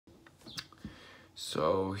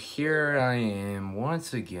So here I am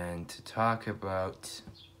once again to talk about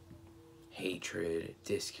hatred,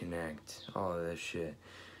 disconnect, all of this shit.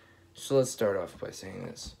 So let's start off by saying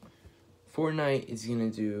this. Fortnite is gonna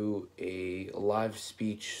do a live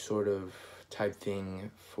speech sort of type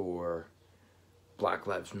thing for Black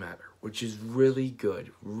Lives Matter, which is really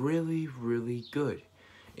good. Really, really good.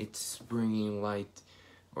 It's bringing light,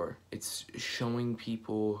 or it's showing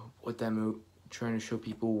people what trying to show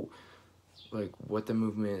people like what the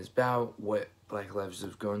movement is about, what Black lives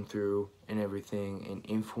have gone through and everything, and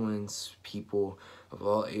influence people of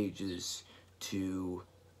all ages to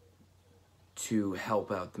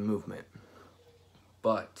help out the movement.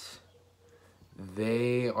 But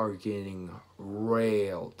they are getting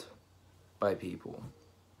railed by people.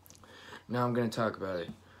 Now I'm going to talk about it.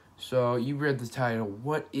 So you read the title.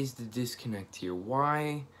 What is the disconnect here?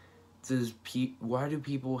 Why do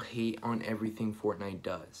people hate on everything Fortnite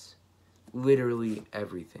does? Literally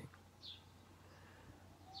everything.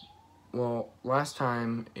 Well, last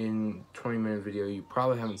time in 20-minute video, you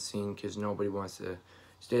probably haven't seen because nobody wants to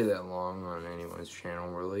stay that long on anyone's channel,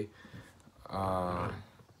 really.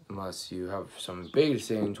 Unless you have something big to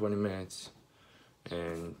say in 20 minutes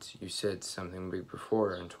and you said something big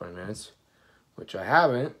before in 20 minutes, which I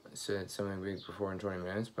haven't said something big before in 20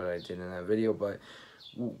 minutes, but I did in that video. But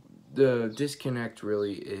the disconnect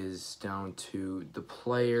really is down to the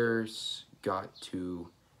players got too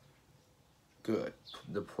good.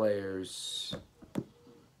 The players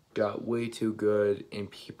got way too good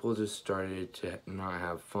and people just started to not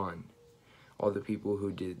have fun. All the people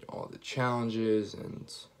who did all the challenges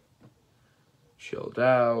and chilled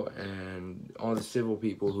out, and all the civil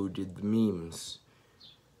people who did the memes,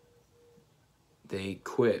 they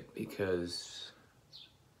quit because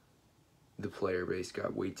the player base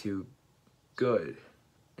got way too good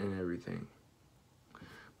and everything.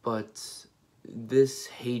 But this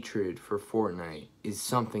hatred for Fortnite is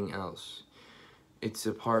something else. It's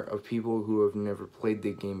a part of people who have never played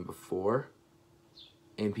the game before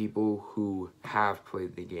and people who have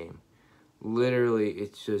played the game. Literally,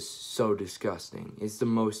 it's just so disgusting. It's the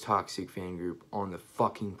most toxic fan group on the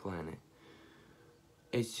fucking planet.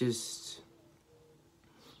 It's just,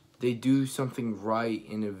 they do something right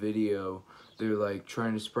in a video. They're like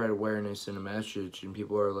trying to spread awareness in a message, and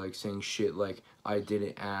people are like saying shit like, I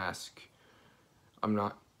didn't ask, I'm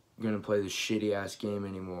not gonna play this shitty ass game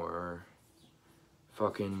anymore, or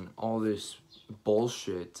fucking all this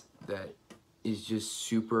bullshit that is just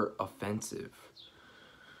super offensive.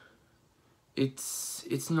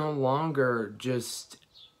 It's no longer just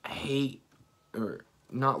hate or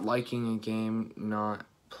not liking a game, not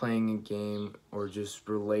playing a game, or just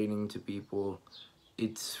relating to people.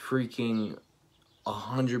 It's freaking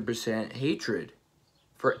 100% hatred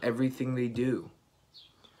for everything they do.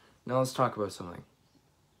 Now let's talk about something.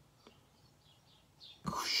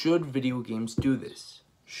 Should video games do this?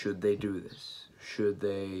 Should they do this? Should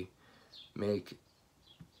they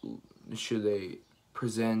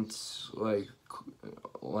present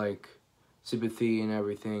like sympathy and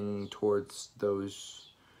everything towards those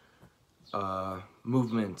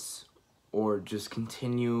movements, or just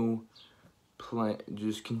continue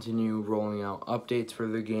rolling out updates for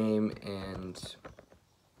the game and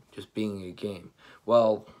just being a game?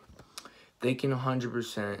 Well, they can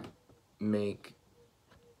 100% make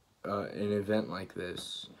an event like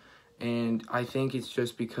this. And I think it's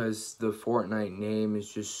just because the Fortnite name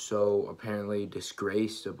is just so apparently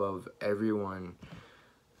disgraced above everyone.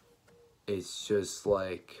 It's just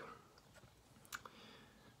like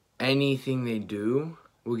anything they do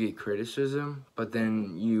will get criticism, but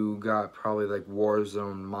then you got probably like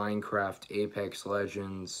Warzone, Minecraft, Apex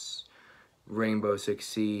Legends, Rainbow Six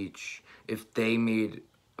Siege. If they made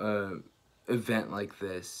an event like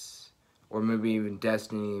this, or maybe even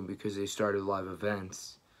Destiny because they started live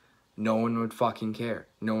events, no one would fucking care.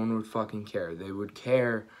 No one would fucking care. They would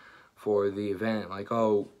care for the event, like,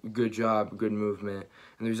 oh, good job, good movement.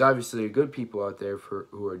 And there's obviously good people out there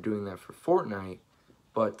who are doing that for Fortnite,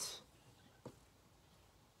 but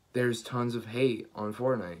there's tons of hate on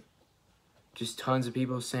Fortnite. Just tons of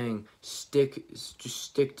people saying, just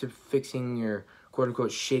stick to fixing your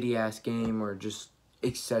quote-unquote shitty-ass game, or just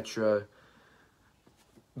etc.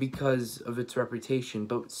 because of its reputation.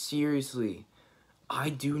 But seriously, I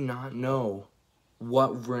do not know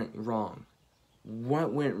what went wrong.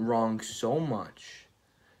 What went wrong so much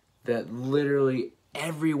that literally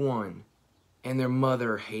everyone and their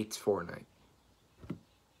mother hates Fortnite.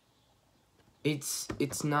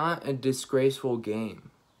 It's not a disgraceful game.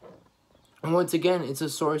 And once again, it's a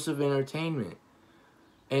source of entertainment.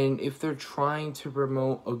 And if they're trying to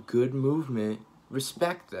promote a good movement,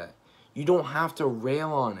 respect that. You don't have to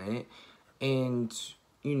rail on it and,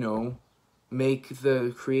 you know, make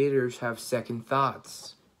the creators have second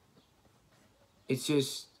thoughts. It's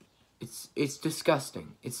just, it's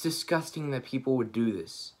disgusting. It's disgusting that people would do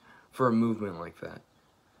this for a movement like that.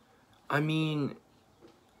 I mean,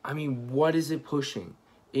 what is it pushing?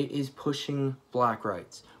 It is pushing black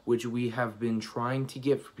rights, which we have been trying to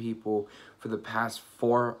get for people for the past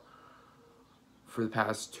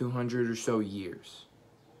 200 or so years.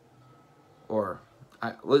 Or,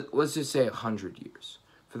 let's just say 100 years.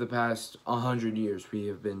 For the past 100 years, we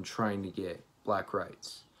have been trying to get black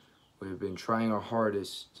rights. We've been trying our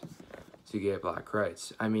hardest to get black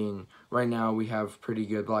rights. I mean, right now we have pretty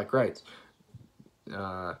good black rights.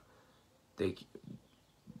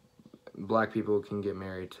 Black people can get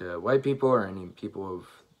married to white people or any people of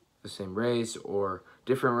the same race or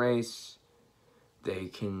different race. They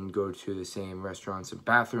can go to the same restaurants and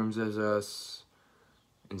bathrooms as us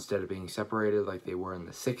instead of being separated like they were in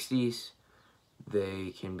the 60s.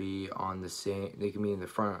 They can be on the same, they can be in the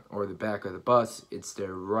front or the back of the bus. It's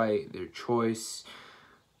their right, their choice,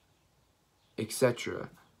 etc.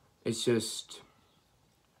 It's just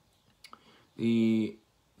the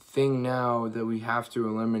thing now that we have to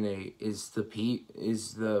eliminate is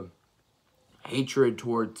the hatred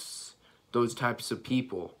towards those types of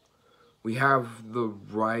people. We have the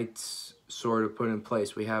rights sort of put in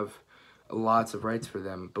place. We have lots of rights for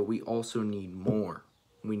them, but we also need more.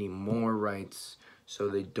 We need more rights so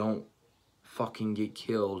they don't fucking get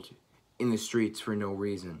killed in the streets for no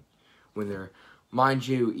reason. When they're, mind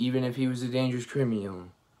you, even if he was a dangerous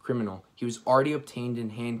criminal, he was already obtained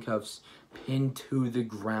in handcuffs, pinned to the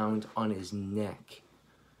ground on his neck.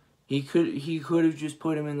 He could have just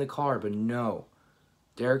put him in the car, but no.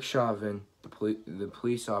 Derek Chauvin, the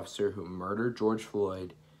police officer who murdered George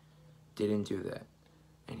Floyd, didn't do that.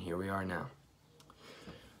 And here we are now.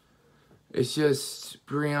 It's just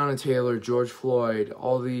Breonna Taylor, George Floyd,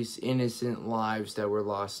 all these innocent lives that were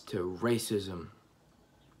lost to racism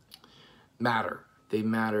matter. They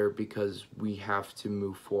matter because we have to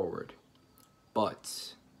move forward.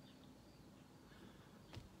 But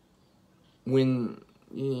when,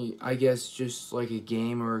 I guess, just like a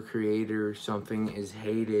game or a creator or something is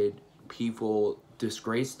hated, people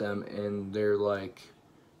disgrace them and they're like,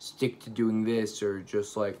 stick to doing this, or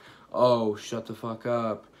just like, oh, shut the fuck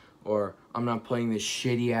up, or I'm not playing this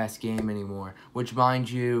shitty ass game anymore. Which, mind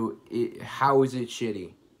you, how is it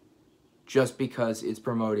shitty? Just because it's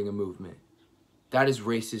promoting a movement. That is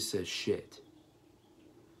racist as shit.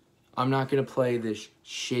 I'm not gonna play this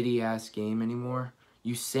shitty ass game anymore.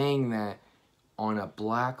 You saying that on a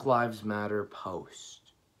Black Lives Matter post.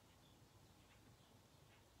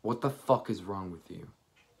 What the fuck is wrong with you?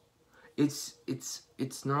 It's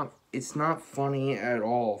not funny at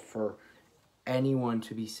all for anyone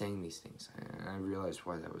to be saying these things. I realized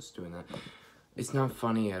why I was doing that. It's not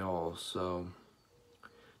funny at all. So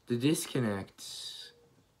the disconnect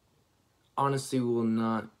honestly will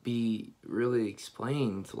not be really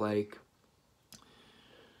explained. Like,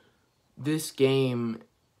 this game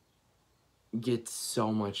gets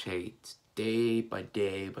so much hate day by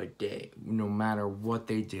day by day. No matter what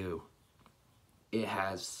they do, it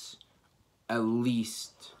has at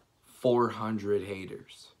least 400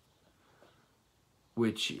 haters,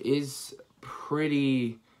 which is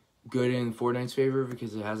pretty good in Fortnite's favor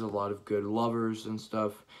because it has a lot of good lovers and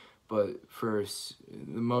stuff. But first,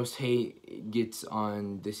 the most hate gets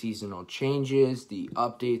on the seasonal changes, the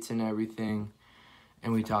updates and everything.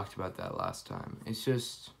 And we talked about that last time. It's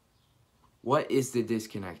just, what is the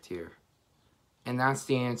disconnect here? And that's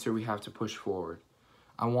the answer we have to push forward.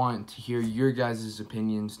 I want to hear your guys'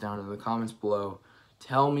 opinions down in the comments below.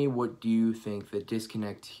 Tell me, what do you think the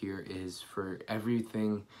disconnect here is for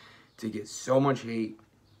everything to get so much hate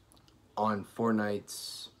on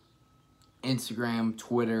Fortnite's Instagram,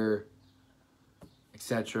 Twitter,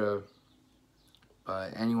 etc.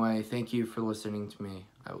 But anyway, thank you for listening to me.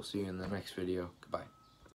 I will see you in the next video. Goodbye.